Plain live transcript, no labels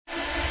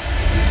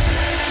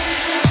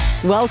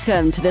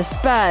Welcome to the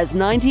Spurs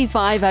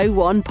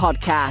 9501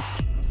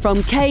 podcast.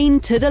 From Kane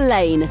to the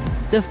Lane,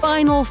 the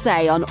final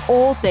say on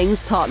all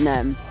things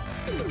Tottenham.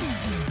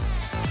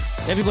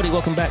 Everybody,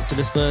 welcome back to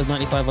the Spurs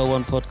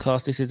 9501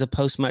 podcast. This is a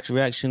post-match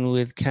reaction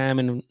with Cam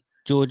in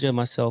Georgia,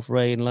 myself,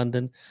 Ray in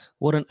London.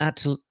 What an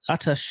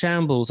utter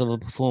shambles of a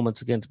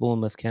performance against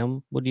Bournemouth,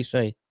 Cam. What do you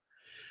say?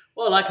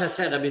 Well, like I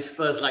said,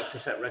 Spurs like to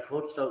set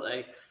records, don't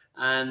they?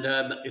 And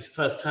it's the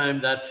first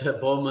time that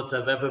Bournemouth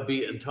have ever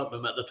beaten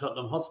Tottenham at the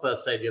Tottenham Hotspur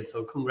Stadium.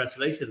 So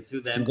congratulations to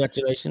them.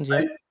 Congratulations,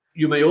 yeah.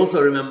 You may also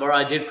remember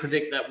I did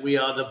predict that we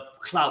are the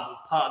club,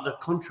 part of the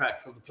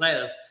contract for the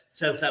players,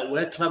 says that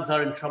where clubs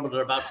are in trouble,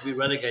 they're about to be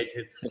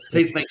relegated.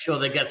 Please make sure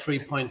they get 3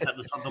 points at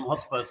the Tottenham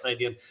Hotspur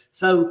Stadium.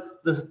 So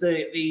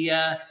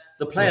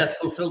the players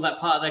fulfill that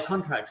part of their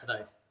contract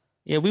today.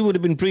 Yeah, we would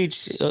have been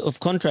breached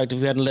of contract if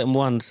we hadn't let them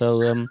win.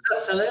 So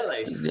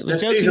absolutely, the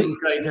season's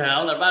going to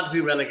hell. They're about to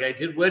be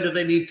relegated. Where do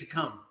they need to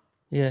come?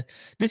 Yeah,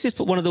 this is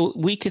one of the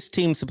weakest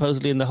teams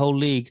supposedly in the whole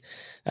league,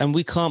 and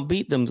we can't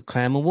beat them,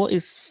 Cram. And what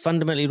is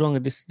fundamentally wrong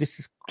with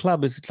this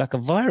club? Is like a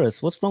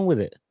virus. What's wrong with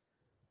it?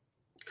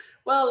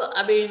 Well,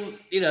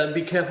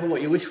 be careful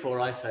what you wish for,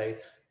 I say.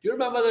 Do you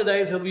remember the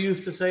days when we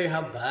used to say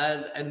how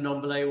bad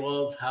Ndombele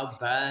was, how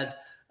bad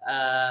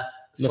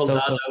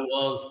Soldado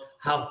was,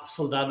 how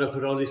Soldado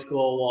could only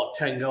score,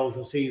 10 goals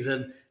a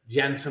season?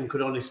 Jensen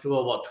could only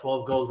score,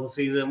 12 goals a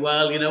season?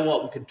 Well, you know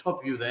what? We can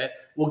top you there.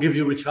 We'll give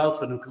you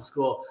Richarlison, who can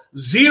score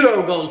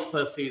 0 goals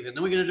per season.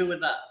 What are we going to do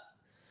with that?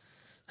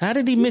 How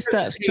did he miss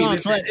that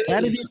chance? Right? How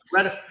did he?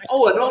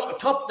 Oh, and on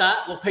top that,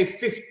 we'll pay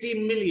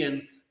 15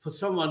 million for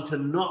someone to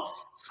not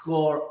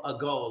score a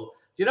goal.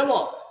 You know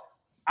what?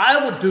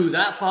 I would do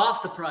that for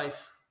half the price.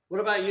 What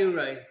about you,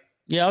 Ray?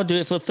 Yeah, I'll do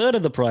it for a third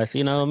of the price.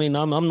 You know,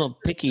 I'm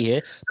not picky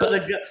here. But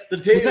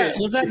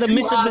was that the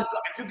miss of the?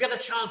 If you get a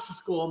chance to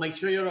score, make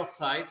sure you're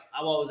offside.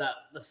 What was that?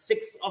 The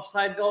 6th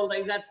offside goal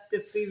they got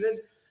this season?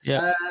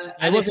 Yeah,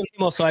 it wasn't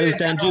him offside. It was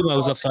Danjuma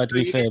was offside, to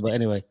be fair. But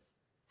anyway,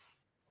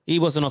 he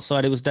wasn't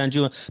offside. It was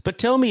Danjuma. But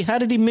tell me, how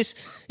did he miss?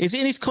 Is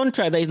it in his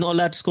contract that he's not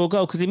allowed to score a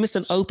goal? Because he missed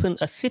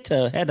a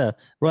sitter header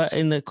right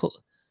in the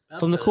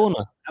from the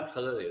corner.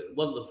 Absolutely, it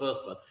wasn't the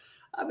first one.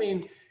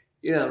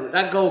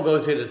 That goal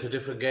goes in, it's a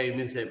different game,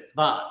 isn't it?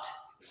 But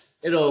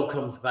it all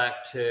comes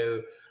back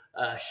to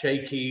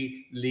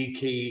shaky,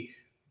 leaky,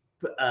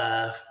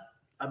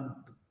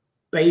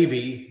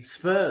 baby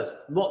Spurs.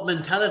 What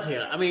mentality?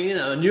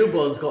 A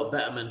newborn's got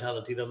better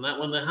mentality than that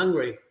when they're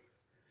hungry.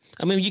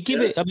 You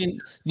give it.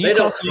 They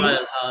don't try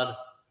as hard.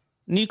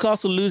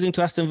 Newcastle losing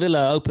to Aston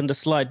Villa opened a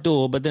slight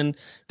door, but then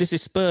this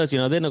is Spurs.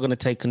 They're not going to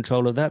take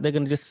control of that. They're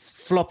going to just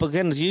flop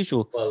again as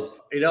usual. Well,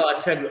 I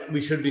said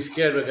we should be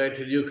scared we're going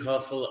to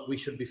Newcastle. We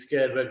should be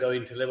scared we're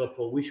going to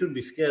Liverpool. We should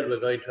be scared we're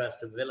going to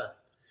Aston Villa.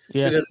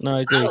 Yeah, no,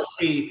 I agree. I don't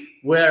see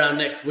where our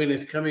next win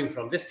is coming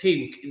from. This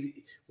team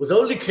was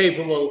only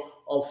capable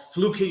of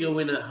fluking a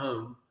win at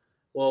home.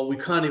 Well, we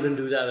can't even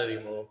do that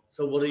anymore.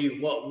 So what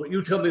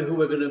you tell me who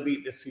we're going to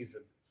beat this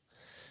season?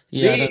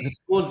 Yeah,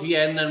 towards the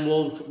end, and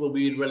Wolves will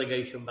be in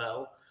relegation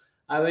battle.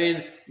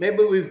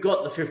 Maybe we've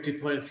got the 50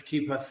 points to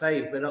keep us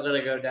safe. We're not going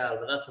to go down,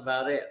 but that's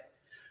about it.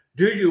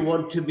 Do you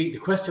want to beat? The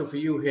question for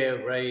you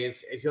here, Ray,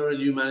 is if you're a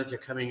new manager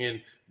coming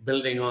in,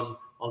 building on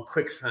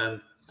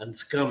quicksand and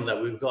scum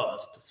that we've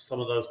got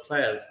some of those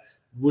players,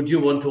 would you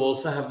want to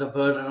also have the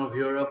burden of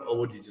Europe, or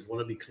would you just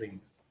want to be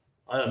clean?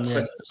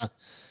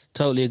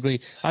 Totally agree.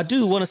 I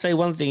do want to say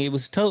one thing. It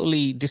was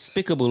totally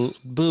despicable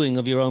booing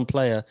of your own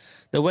player.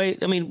 The way,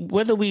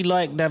 whether we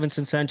like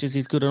Davinson Sanchez,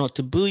 he's good or not,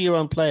 to boo your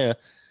own player,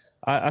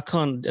 I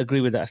can't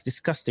agree with that. It's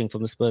disgusting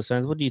from the Spurs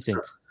fans. What do you think?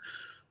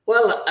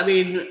 Well,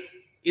 in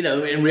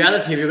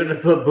reality, if you're going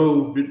to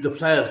boo the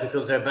players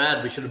because they're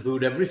bad, we should have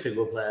booed every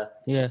single player.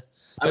 Yeah.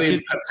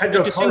 To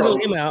single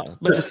him out.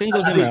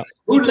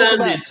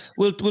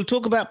 We'll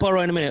talk about Porro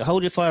in a minute.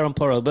 Hold your fire on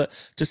Porro. But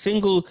to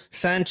single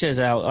Sanchez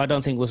out, I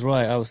don't think was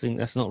right. I think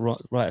that's not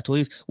right at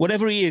all.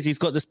 Whatever he is, he's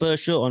got the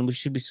Spurs shirt on. We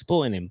should be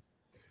supporting him.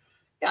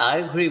 Yeah, I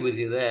agree with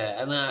you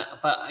there.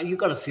 But you've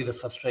got to see the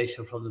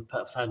frustration from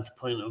the fans'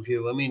 point of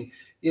view.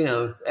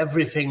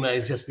 Everything that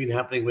has just been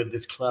happening with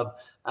this club.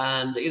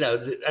 And,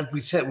 as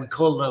we said, we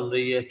call them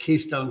the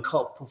Keystone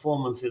Cop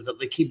performances that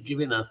they keep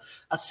giving us.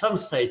 At some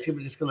stage, people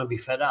are just going to be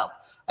fed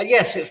up. And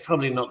yes, it's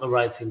probably not the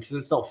right thing to do.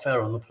 It's not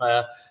fair on the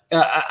player,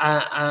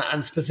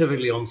 and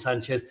specifically on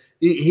Sanchez.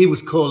 He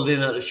was called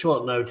in at a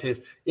short notice.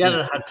 He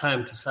hadn't had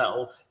time to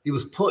settle. He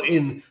was put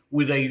in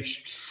with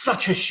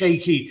such a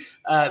shaky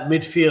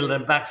midfield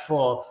and back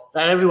four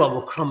that everyone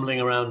was crumbling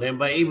around him.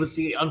 But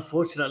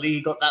unfortunately, he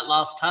got that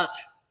last touch.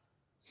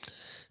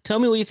 Tell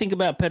me what you think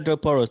about Pedro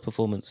Porro's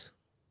performance.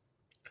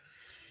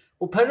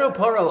 Well, Pedro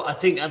Porro, I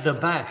think at the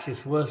back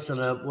is worse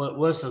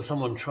than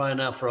someone trying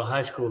out for a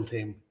high school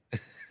team.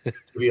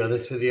 To be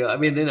honest with you,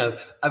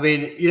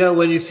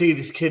 when you see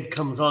this kid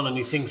comes on and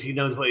he thinks he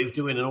knows what he's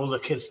doing, and all the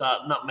kids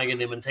start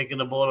nutmegging him and taking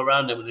the ball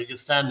around him, and they're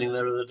just standing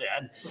there,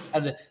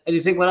 and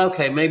you think, well,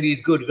 okay, maybe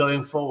he's good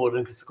going forward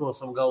and can score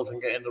some goals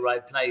and get in the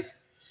right place.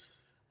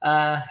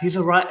 He's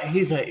a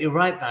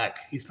right back.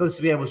 He's supposed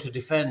to be able to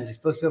defend. He's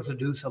supposed to be able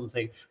to do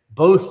something.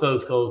 Both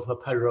those goals were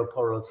Pedro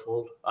Porro's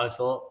fault, I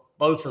thought.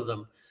 Both of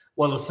them.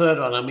 Well, the third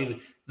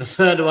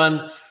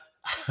one,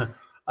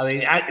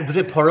 was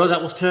it Porro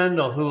that was turned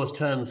or who was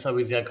turned so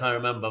easy? I can't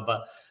remember,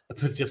 but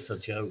it was just a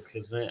joke,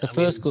 isn't it?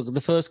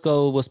 The first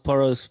goal was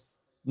Porro's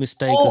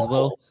mistake as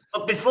well.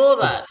 But before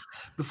that,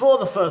 before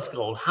the first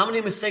goal, how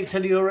many mistakes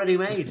had he already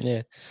made?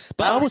 Yeah.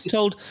 But I was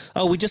told,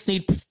 we just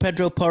need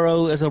Pedro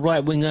Porro as a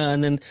right winger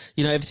and then,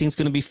 everything's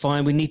going to be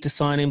fine. We need to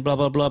sign him, blah,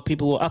 blah, blah.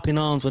 People were up in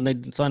arms when they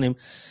didn't sign him.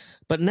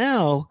 But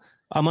now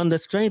I'm under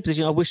strange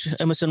position. I wish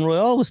Emerson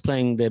Royale was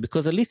playing there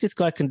because at least this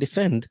guy can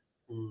defend.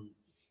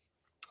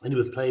 And he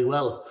was playing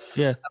well.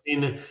 Yeah. I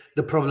mean,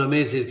 the problem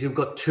is you've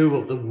got two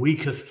of the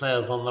weakest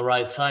players on the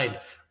right side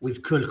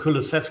with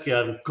Kulusevski,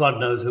 and God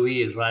knows who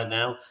he is right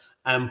now,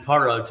 and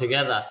Porro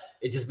together.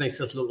 It just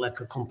makes us look like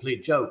a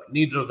complete joke.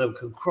 Neither of them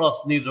can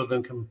cross, neither of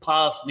them can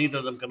pass, neither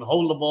of them can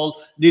hold the ball,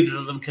 neither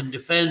of them can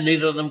defend,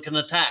 neither of them can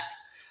attack.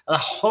 The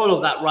whole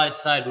of that right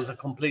side was a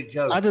complete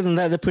joke. Other than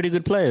that, they're pretty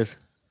good players.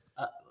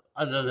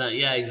 Other than that,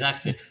 yeah,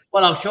 exactly.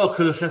 Well, I'm sure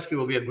Kulusevski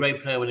will be a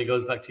great player when he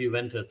goes back to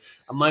Juventus.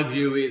 And my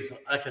view is,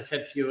 like I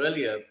said to you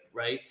earlier,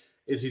 Ray,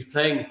 is he's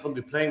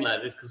probably playing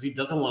like this because he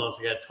doesn't want us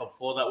to get top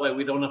four. That way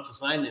we don't have to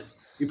sign him.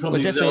 He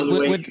probably is the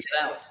only way to get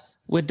out.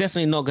 We're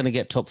definitely not going to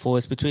get top four.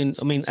 It's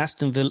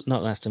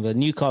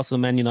Newcastle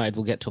and Man United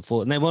will get top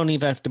four. And they won't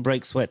even have to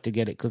break sweat to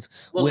get it because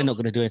we're not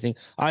going to do anything.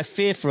 I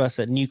fear for us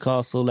at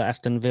Newcastle, at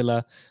Aston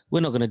Villa,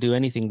 we're not going to do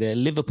anything there.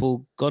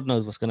 Liverpool, God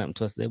knows what's going to happen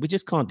to us there. We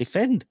just can't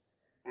defend.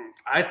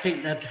 I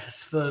think that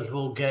Spurs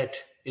will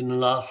get in the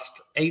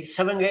last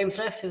 7 games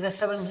left. Is there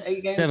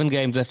 8 games? 7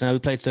 games left now. We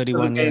played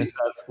 31 games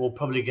left. We'll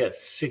probably get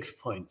 6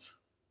 points.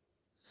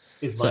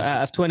 So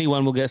out of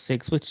 21, we'll get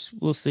 6, which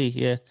we'll see.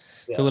 Yeah.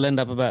 So we'll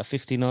end up about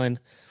 59.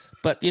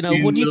 But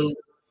would you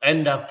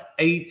end up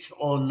 8th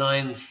or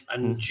 9th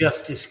and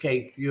just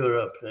escape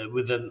Europe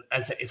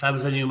if I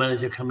was a new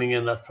manager coming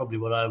in? That's probably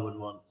what I would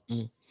want.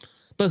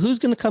 But who's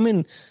going to come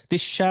in?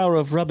 This shower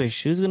of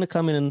rubbish. Who's going to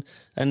come in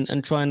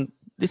and try and?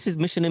 This is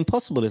mission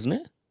impossible, isn't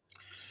it?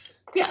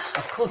 Yeah,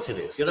 of course it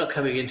is. You're not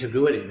coming in to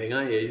do anything,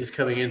 are you? You're just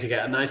coming in to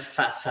get a nice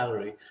fat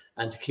salary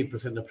and to keep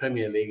us in the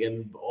Premier League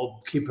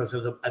or keep us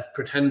as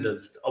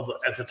pretenders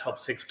as a top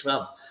 6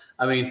 club.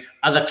 I mean,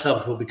 other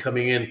clubs will be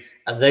coming in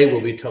and they will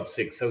be top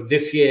 6. So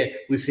this year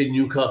we've seen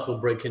Newcastle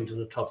break into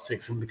the top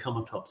 6 and become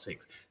a top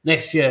 6.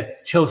 Next year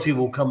Chelsea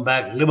will come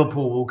back,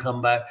 Liverpool will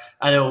come back,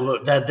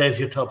 and there's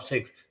your top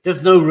 6.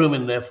 There's no room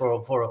in there for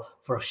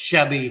a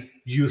shabby,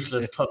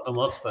 useless Tottenham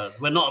Hotspur.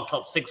 We're not a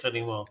top 6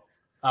 anymore,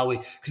 are we?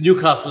 Because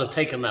Newcastle have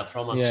taken that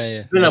from us.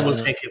 Villa will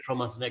take it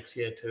from us next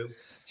year too.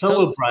 So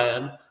will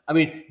Brighton. I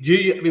mean,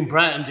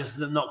 Brighton just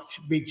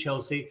beat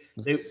Chelsea.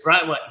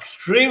 Brighton were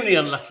extremely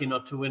unlucky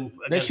not to win.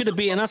 They should have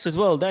beaten us as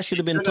well. That should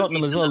have been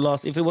Tottenham as well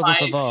last if it wasn't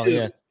for VAR.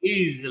 Yeah,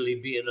 easily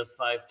beaten us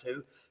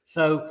 5-2.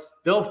 So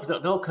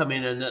they'll come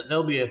in and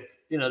they'll be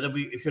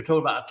if you're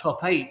talking about a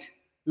top 8,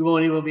 we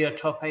won't even be a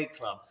top 8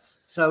 club.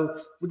 So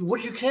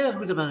what do you care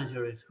who the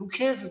manager is? Who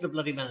cares who the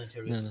bloody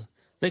manager is? No.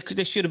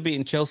 They should have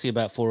beaten Chelsea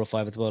about 4 or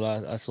 5 as well.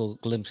 I saw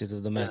glimpses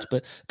of the match.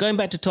 But going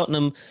back to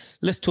Tottenham,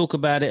 let's talk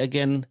about it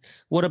again.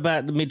 What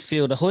about the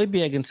midfield?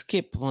 Højbjerg and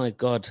Skip. My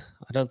God,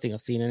 I don't think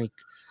I've seen any.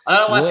 I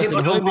don't know why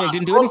people Højbjerg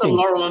didn't do anything.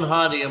 Laurel and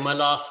Hardy in my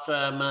last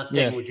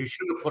thing, which you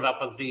should have put up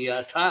as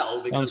the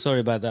title. I'm sorry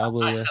about that. I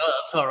will.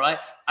 That's all right.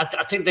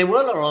 I think they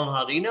were Laurel and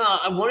Hardy.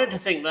 I wanted to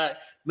think that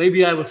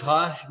maybe I was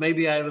harsh,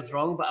 maybe I was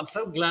wrong, but I'm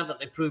so glad that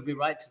they proved me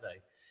right today.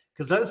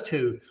 Because those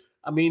two,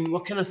 I mean,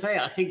 what can I say?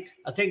 I think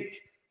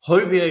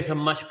Højbjerg is a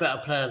much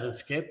better player than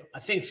Skip. I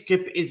think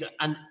Skip is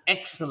an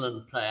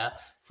excellent player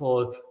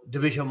for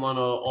Division 1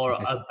 or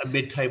a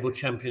mid-table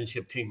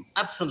championship team.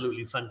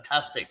 Absolutely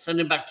fantastic. Send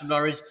him back to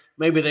Norwich.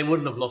 Maybe they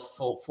wouldn't have lost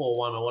 4-1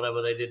 or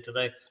whatever they did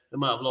today. They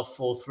might have lost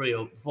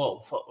 4-3 or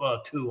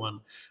 2-1.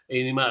 And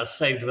he might have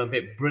saved them a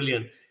bit.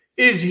 Brilliant.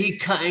 Is he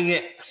cutting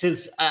it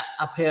since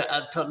up here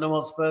at Tottenham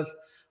Hotspur?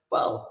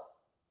 Well,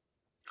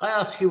 I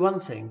ask you one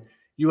thing.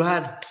 You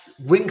had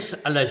Winks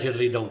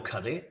allegedly don't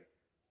cut it.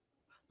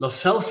 Lo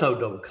Celso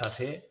don't cut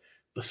it,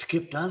 but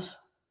Skip does.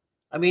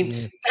 I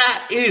mean,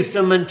 that is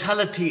the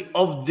mentality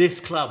of this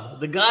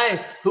club. The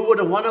guy who would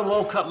have won a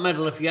World Cup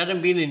medal if he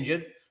hadn't been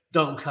injured,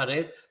 don't cut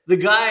it. The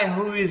guy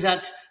who is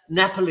at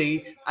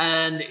Napoli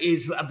and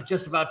is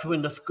just about to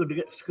win the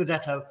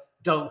Scudetto,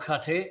 don't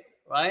cut it,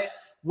 right?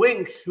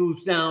 Winks,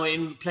 who's now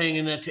playing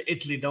in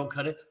Italy, don't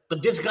cut it.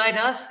 But this guy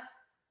does.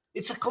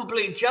 It's a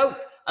complete joke.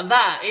 And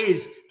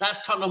that's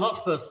Tottenham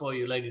Hotspurs for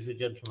you, ladies and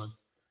gentlemen.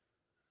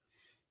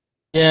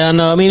 Yeah,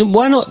 no, I mean,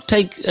 why not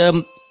take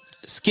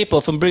Skip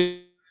off and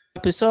bring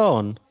Pape Sarr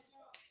on?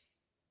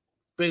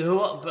 Bring who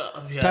up?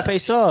 Pape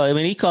Sarr. I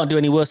mean, he can't do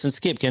any worse than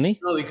Skip, can he?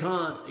 No, he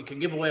can't. He can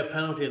give away a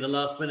penalty at the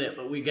last minute,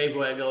 but we gave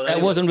away a goal.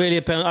 That wasn't really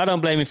a penalty. I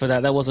don't blame him for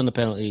that. That wasn't a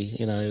penalty.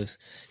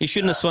 He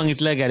shouldn't have swung his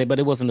leg at it, but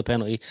it wasn't a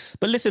penalty.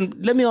 But listen,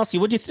 let me ask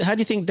you, how do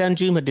you think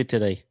Danjuma did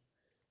today?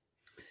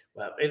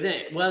 Well, is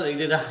it? Well, he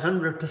did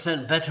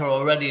 100% better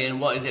already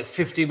in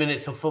 50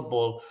 minutes of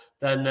football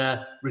than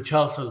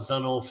Richarlison's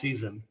done all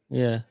season.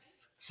 Yeah.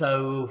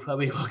 So, I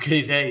mean, what can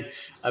you say?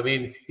 I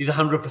mean, he's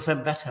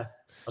 100% better.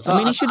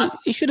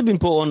 He should have been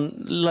brought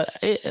on.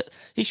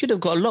 He should have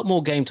got a lot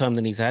more game time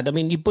than he's had. I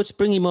mean, you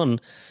bring him on.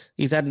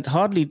 He's had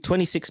hardly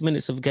 26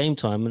 minutes of game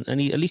time, and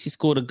at least he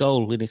scored a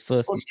goal in his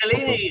first. Well,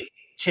 Stellini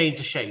changed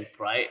the shape,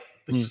 right?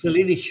 But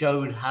Stellini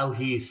showed how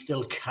he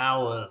still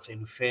cowers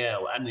in fear,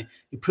 and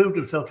he proved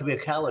himself to be a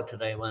coward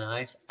today in my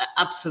eyes. An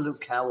absolute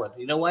coward.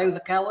 You know why he was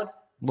a coward?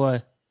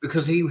 Why?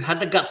 Because he had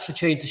the guts to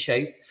change the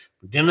shape,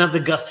 didn't have the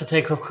guts to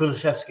take off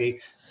Kulusevski,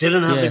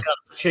 didn't have the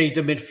guts to change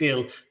the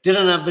midfield,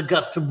 didn't have the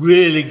guts to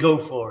really go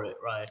for it,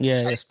 right?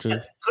 Yeah, that's true.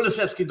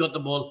 Kulusevski got the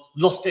ball,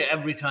 lost it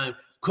every time,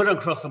 couldn't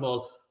cross the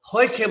ball.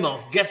 Hoik him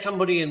off, get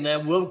somebody in there,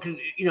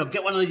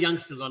 get one of the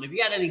youngsters on. If he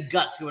had any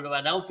guts, he would have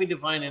had Alfie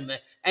Devine in there,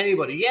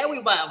 anybody. Yeah,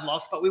 we might have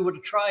lost, but we would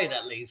have tried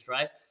at least,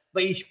 right?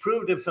 But he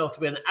proved himself to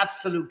be an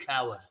absolute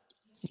coward.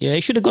 Yeah,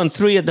 he should have gone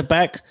 3 at the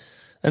back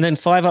and then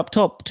 5 up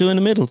top, 2 in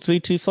the middle,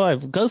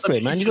 3-2-5. Go for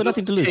it, man. You've got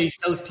nothing to lose. Change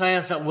those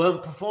players that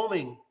weren't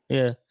performing.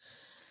 Yeah.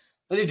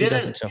 But he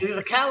didn't. He's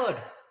a coward.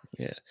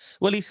 Yeah.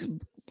 Well, he's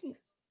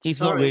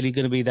not really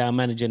going to be our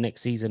manager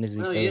next season, is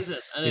he? No, he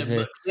isn't.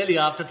 But clearly,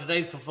 after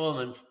today's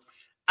performance,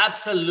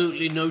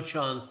 absolutely no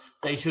chance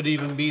they should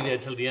even be there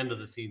till the end of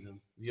the season.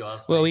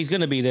 Well, he's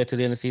going to be there till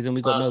the end of the season.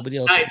 We've got nobody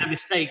else. That is a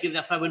mistake.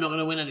 That's why we're not going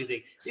to win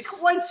anything.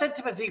 What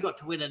incentive has he got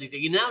to win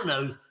anything? He now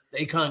knows that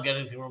he can't get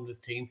anything from this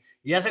team.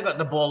 He hasn't got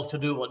the balls to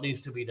do what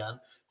needs to be done.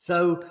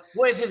 So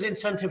what is his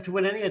incentive to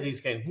win any of these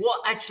games? What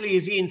actually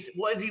is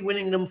what is he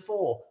winning them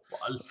for?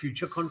 What, a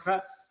future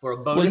contract? For a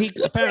bonus? Well, he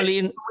apparently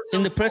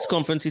in the press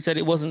conference, he said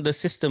it wasn't the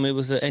system, it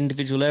was the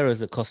individual errors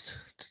that cost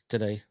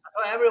today.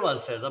 Everyone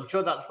says. I'm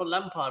sure that's what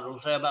Lampard will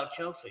say about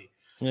Chelsea.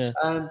 Yeah.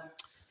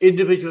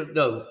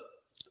 No.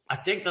 I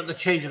think that the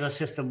change of the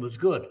system was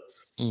good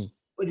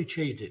when he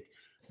changed it.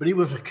 But he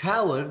was a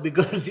coward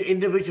because the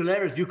individual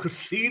errors, you could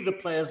see the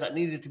players that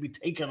needed to be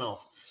taken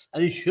off.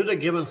 And he should have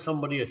given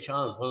somebody a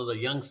chance, one of the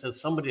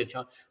youngsters, somebody a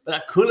chance. But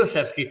that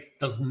Kulusevski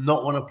does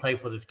not want to play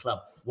for this club.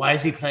 Why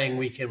is he playing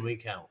week in,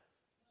 week out?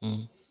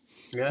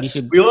 Yeah?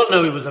 We all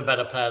know he was a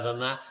better player than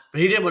that,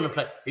 but he didn't want to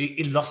play.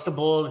 He lost the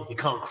ball. He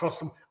can't cross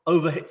them,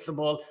 overhits the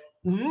ball.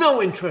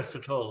 No interest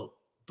at all.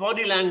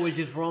 Body language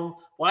is wrong.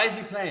 Why is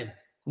he playing?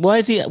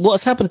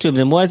 What's happened to him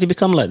then? Why has he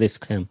become like this,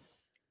 Cam?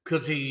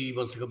 Because he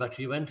wants to go back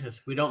to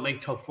Juventus. We don't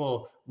make top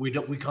 4. We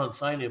can't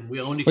sign him. We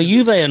only. But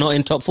Juve are not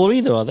in top 4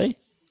 either, are they?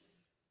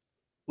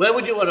 Where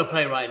would you want to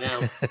play right now?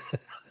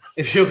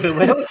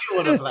 Where would you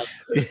want to play?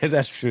 Yeah,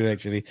 that's true.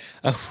 Actually,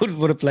 I wouldn't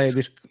want to play in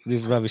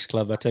this rubbish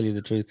club. I tell you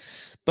the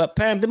truth. But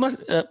Cam,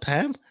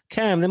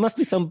 there must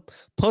be some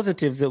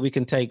positives that we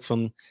can take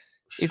from.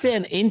 Is there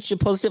an inch of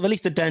positive? At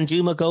least the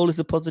Danjuma goal is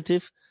a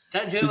positive.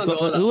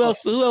 Who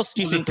else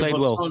do you think played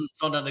well?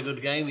 Son had a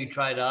good game. He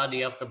tried hard. He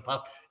have to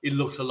pass. He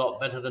looks a lot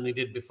better than he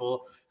did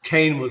before.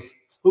 Kane was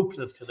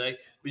hopeless today.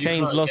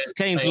 Kane's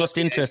lost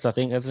interest, I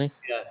think, hasn't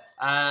he? Yeah.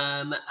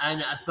 And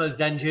I suppose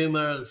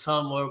Danjuma and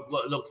Son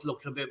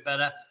looked a bit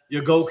better.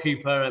 Your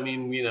goalkeeper, I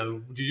mean,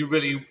 did you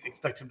really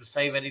expect him to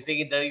save anything?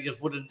 He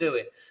just wouldn't do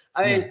it.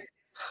 I mean,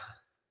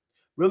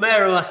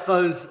 Romero, I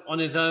suppose, on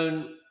his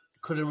own,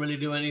 couldn't really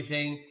do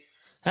anything.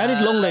 How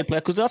did Longley play?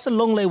 Because after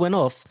Longley went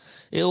off,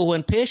 it all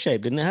went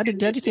pear-shaped, didn't it? How do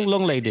you think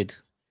Longley did?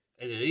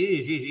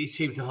 He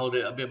seemed to hold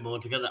it a bit more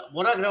together.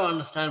 What I don't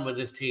understand with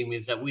this team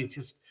is that we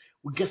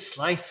get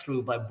sliced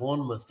through by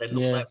Bournemouth. They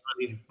look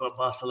like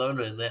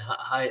Barcelona in their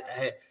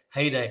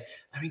heyday.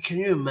 I mean, can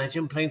you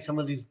imagine playing some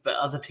of these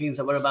other teams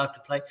that we're about to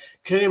play?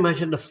 Can you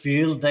imagine the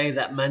field day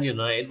that Man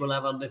United will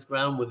have on this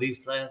ground with these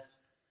players?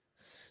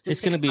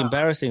 It's going to be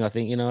embarrassing, I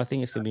think. I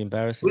think it's going to be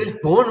embarrassing. Well,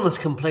 if Bournemouth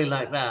can play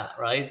like that,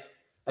 right,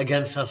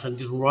 against us and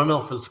just run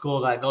off and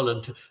score that goal.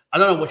 And I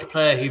don't know which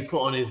player he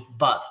put on his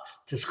butt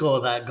to score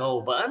that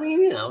goal. But, I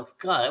mean,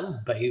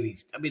 God,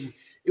 babies. I mean,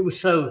 it was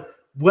so...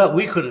 Well,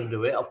 we couldn't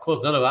do it. Of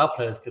course, none of our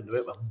players can do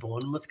it, but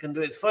Bournemouth can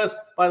do it. It's first,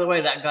 by the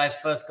way, that guy's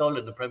first goal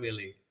in the Premier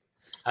League.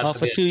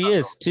 For 2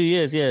 years. 2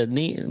 years, yeah.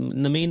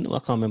 Namin, I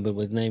can't remember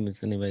what his name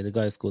is anyway. The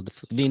guy who's called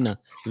Vina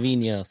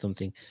or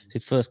something. It's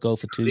his first goal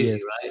for 2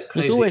 years. Right?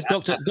 It's always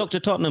Dr.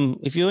 Tottenham.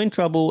 If you're in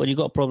trouble and you've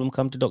got a problem,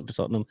 come to Dr.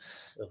 Tottenham.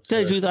 Tell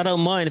you the truth, I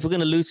don't mind. If we're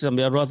going to lose to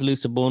somebody, I'd rather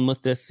lose to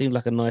Bournemouth. They seem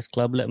like a nice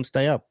club. Let them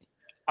stay up.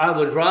 I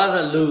would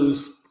rather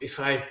lose if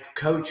my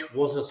coach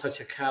wasn't such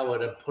a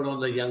coward and put on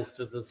the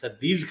youngsters and said,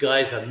 these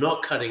guys are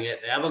not cutting it.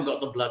 They haven't got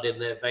the blood in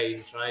their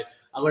veins, right?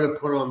 I'm going to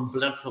put on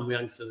blood some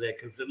youngsters there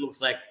because it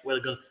looks like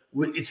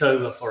it's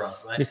over for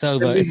us, right? It's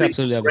over. It's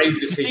absolutely over.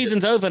 The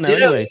season's over now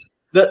anyway.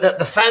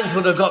 The fans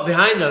would have got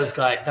behind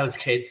those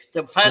kids.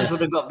 The fans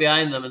would have got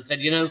behind them and said,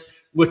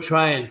 we're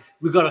trying.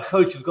 We've got a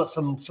coach who's got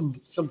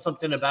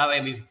something about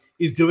him.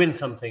 He's doing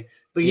something.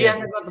 But he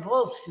hasn't got the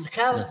balls. He's a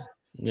coward.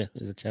 Yeah,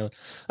 he's a coward.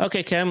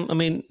 Okay, Cam, I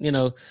mean,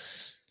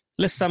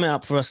 let's sum it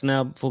up for us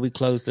now before we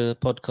close the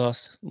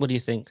podcast. What do you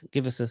think?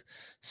 Give us a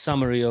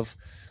summary of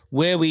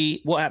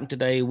what happened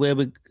today, where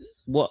we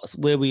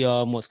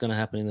are, and what's going to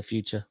happen in the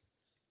future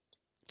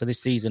for this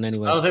season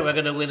anyway. I don't think we're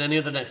going to win any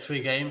of the next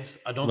 3 games.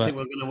 I don't Right. think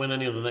we're going to win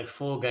any of the next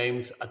 4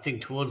 games. I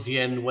think towards the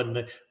end,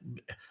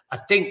 I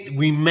think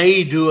we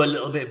may do a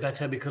little bit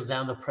better because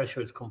now the pressure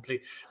is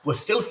complete. We're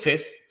still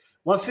 5th.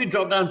 Once we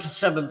drop down to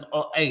 7th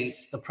or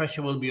 8th, the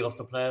pressure will be off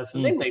the players,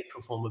 and they may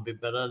perform a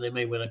bit better, and they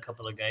may win a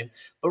couple of games.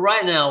 But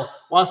right now,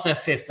 whilst they're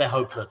 5th, they're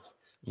hopeless.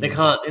 They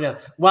can't,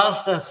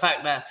 whilst the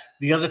fact that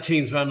the other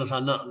teams around us are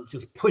not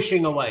just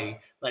pushing away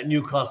like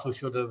Newcastle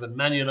should have and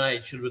Man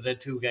United should with their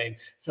 2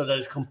 games, so that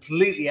it's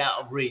completely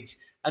out of reach.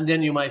 And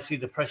then you might see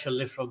the pressure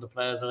lift from the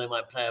players and they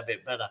might play a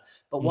bit better.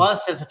 But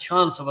whilst there's a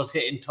chance of us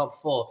hitting top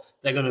 4,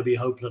 they're going to be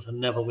hopeless and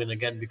never win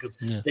again because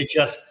they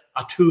just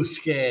are too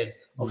scared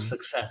of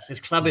success. This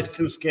club is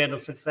too scared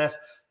of success.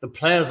 The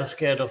players are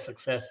scared of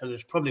success, and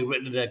it's probably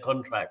written in their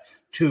contract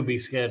to be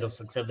scared of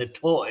success. They're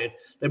taught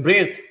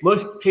it.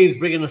 Most teams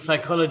bring in a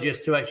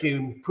psychologist to actually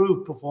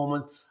improve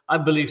performance. I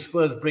believe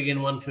Spurs bring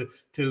in one to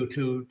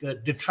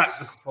detract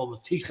the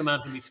performance, teach them how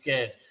to be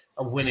scared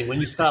of winning. When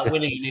you start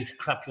winning, you need to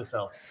crap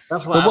yourself.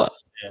 That's what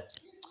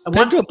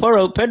Pedro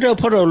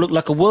Porro looked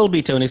like a world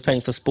beater when he's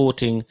playing for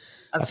Sporting.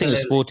 Absolutely. I think it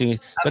was Sporting.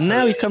 But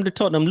now he's come to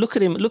Tottenham. Look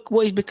at him. Look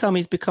what he's become.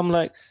 He's become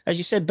like, as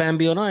you said,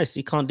 Bambi on ice.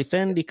 He can't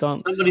defend. He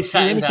can't. Somebody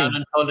sat him down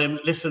and told him,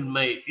 listen,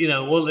 mate,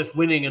 all this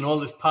winning and all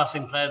this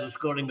passing players and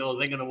scoring goals,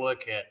 they're going to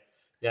work here.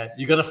 Yeah,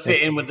 you got to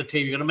fit in with the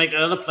team. You got to make the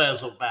other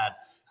players look bad.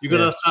 You got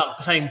to start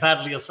playing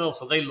badly yourself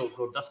so they look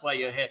good. That's why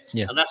you're here.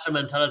 Yeah. And that's the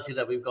mentality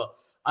that we've got.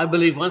 I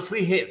believe once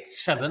we hit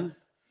 7th,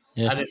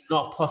 and it's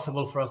not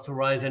possible for us to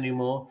rise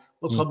anymore,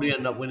 we'll probably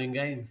end up winning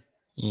games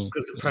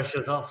because the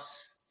pressure's off.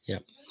 Yeah.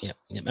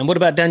 And what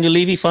about Daniel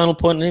Levy? Final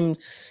point on him.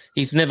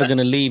 He's never going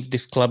to leave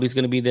this club. He's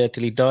going to be there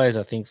till he dies,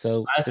 I think.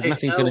 So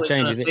nothing's going to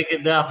change, is it? Take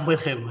it down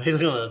with him. He's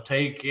going to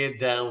take it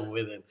down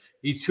with him.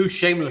 He's too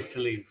shameless to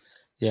leave.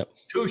 Yeah.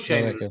 Too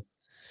shameless.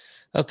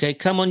 Okay,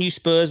 come on, you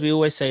Spurs. We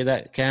always say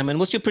that, Cam. And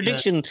what's your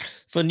prediction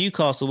for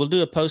Newcastle? We'll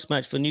do a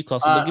post-match for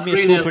Newcastle. But give me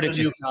a score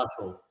prediction.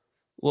 Newcastle.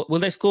 Will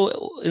they score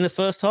in the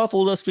first half,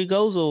 all those 3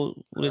 goals, or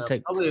will it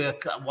take? Probably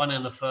 1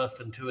 in the first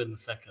and 2 in the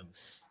second.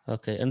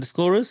 Okay, and the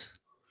scorers?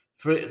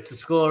 3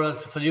 scorers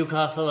for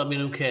Newcastle. I mean,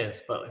 who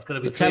cares? But it's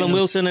going to be Callum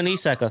Wilson and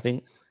Isak, I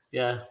think.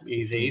 Yeah,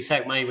 easy.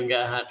 Isak might even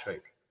get a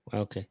hat-trick.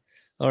 Okay.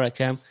 All right,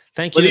 Cam.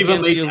 Thank you. But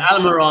even make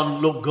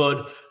Almiron look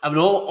good. I mean,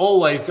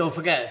 always, don't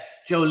forget,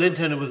 Joe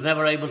Linton, who was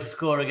never able to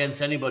score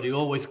against anybody,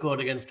 always scored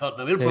against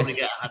Tottenham. He'll probably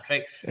get a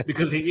hat-trick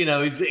because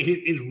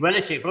he's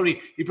relative.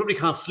 He probably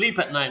can't sleep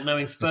at night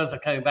knowing Spurs are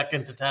coming back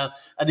into town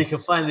and he can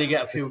finally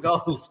get a few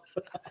goals.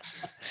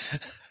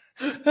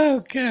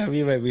 Oh, Cam,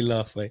 you make me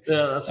laugh, mate.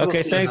 Yeah,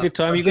 okay, thanks for your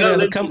time. You're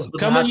gonna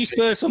come on, you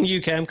Spurs from you,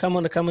 Cam. Come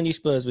on, you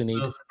Spurs. We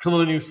need. Come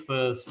on, you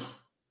Spurs.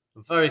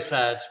 Very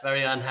sad,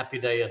 very unhappy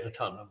day as a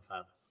Tottenham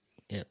fan.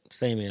 Yeah,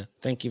 same here.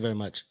 Thank you very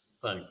much.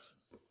 Thanks.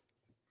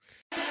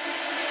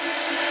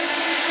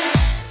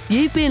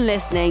 You've been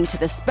listening to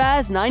the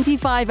Spurs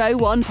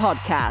 9501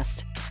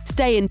 podcast.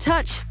 Stay in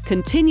touch,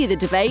 continue the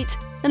debate,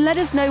 and let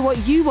us know what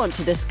you want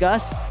to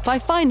discuss by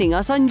finding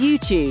us on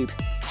YouTube.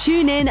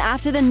 Tune in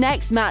after the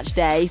next match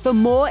day for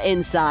more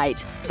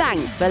insight.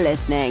 Thanks for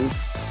listening.